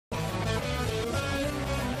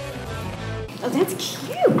Oh, that's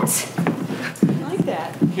cute. I like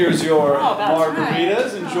that. Here's your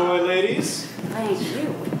margaritas. Right. Enjoy, ladies. Thank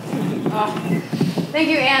you. Oh. Thank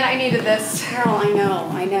you, Anne. I needed this. Carol, I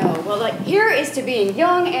know. Well, like, here is to being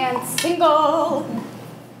young and single.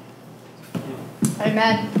 Hey,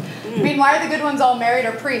 man. I mean, why are the good ones all married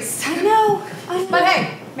or priests? I know. But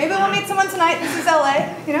hey, maybe we'll meet someone tonight. This is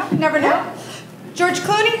LA, you know? Never know. George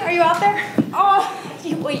Clooney, are you out there? Oh,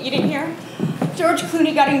 wait, you didn't hear? George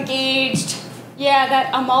Clooney got engaged. Yeah,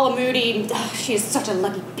 that Amala Moody, she is such a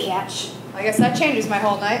lucky bitch. I guess that changes my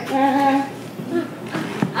whole night.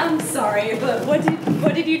 I'm sorry, but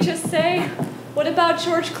what did you just say? What about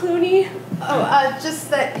George Clooney? Oh, just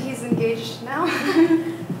that he's engaged now.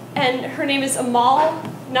 And her name is Amal,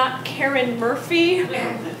 not Karen Murphy.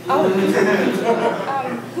 Oh.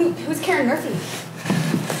 Who's Karen Murphy?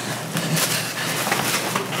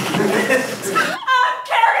 I'm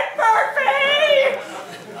Karen Murphy!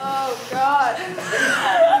 Oh, God.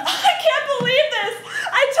 I can't believe this.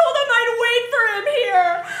 I told him I'd wait for him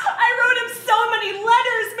here. I wrote him so many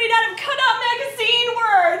letters made out of cut-out magazine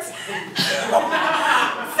words.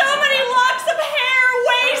 So many locks of hair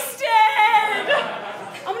wasted.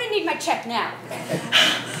 I'm gonna need my check now.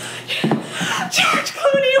 George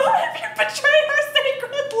Clooney, why have you betrayed our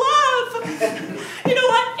sacred love? You know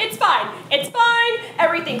what? It's fine. It's fine.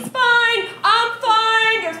 Everything's fine. I'm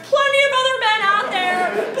fine. There's plenty of other men out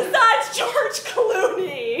there besides George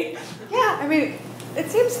Clooney. Yeah, I mean, it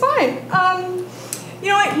seems fine. You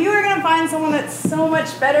know what? You are going to find someone that's so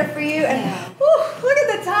much better for you. And whew, look at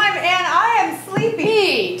the time, Anne. I am sleepy.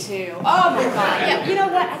 Me too. Oh my God. Yeah, you know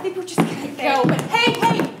what? I think we're just gonna go. But hey,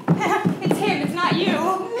 it's him. It's not you.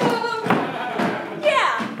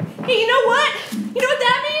 Yeah. Hey, you know what? You know what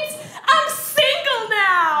that means? I'm single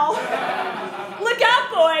now. Look out,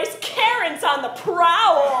 boys. Karen's on the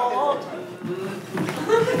prowl.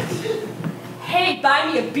 Hey,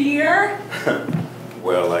 buy me a beer.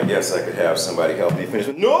 Well, I guess I could have somebody help me finish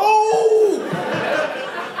with... No!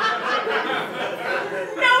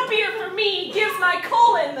 No beer for me. Gives my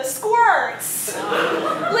colon the squirts.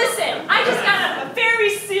 Listen, I just got out of a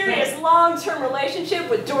very serious long-term relationship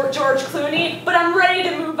with George Clooney, but I'm ready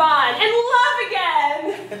to move on and love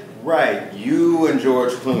again. Right, you and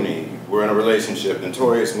George Clooney were in a relationship,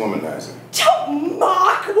 notorious womanizer. Don't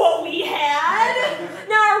mock what we had.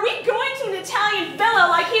 Now, are we going to an Italian villa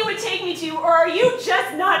like he would take me to, or are you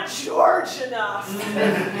just not George enough?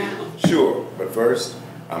 Sure, but first,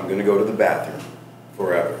 I'm gonna go to the bathroom.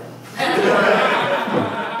 Forever. Men!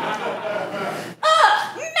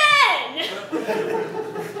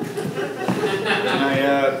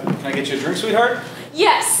 Can I get you a drink, sweetheart?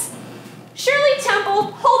 Yes. Shirley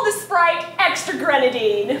Temple, hold the Sprite, extra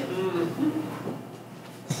grenadine.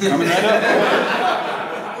 Coming right up.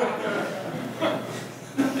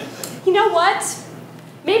 You know what?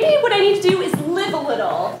 Maybe what I need to do is live a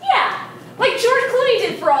little. Yeah, like George Clooney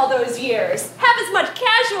did for all those years. Have as much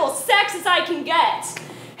casual sex as I can get.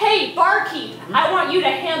 Hey, barkeep, I want you to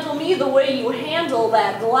handle me the way you handle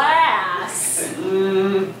that glass.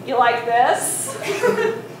 You like this?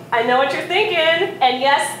 I know what you're thinking. And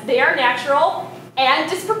yes, they are natural and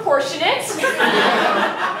disproportionate.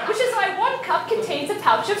 Which is why 1 cup contains a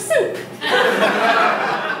pouch of soup.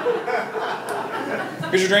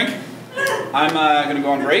 Here's your drink. I'm gonna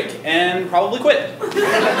go on break and probably quit. But when's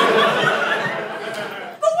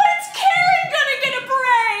Karen gonna get a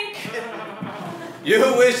break?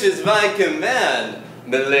 Your wish is my command,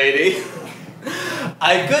 milady.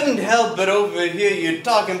 I couldn't help but overhear you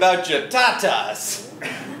talking about your tatas.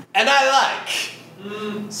 And I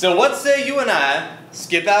like. So what say you and I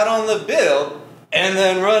skip out on the bill and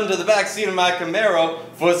then run to the back seat of my Camaro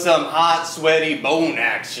for some hot, sweaty bone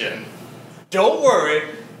action? Don't worry,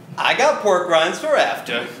 I got pork rinds for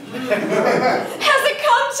after. Has it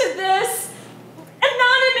come to this?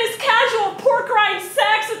 Anonymous casual pork rind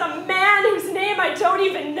sex with a man whose name I don't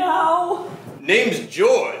even know? Name's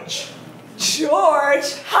George.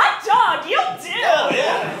 George? Hot dog, you'll do! Oh,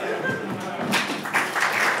 yeah.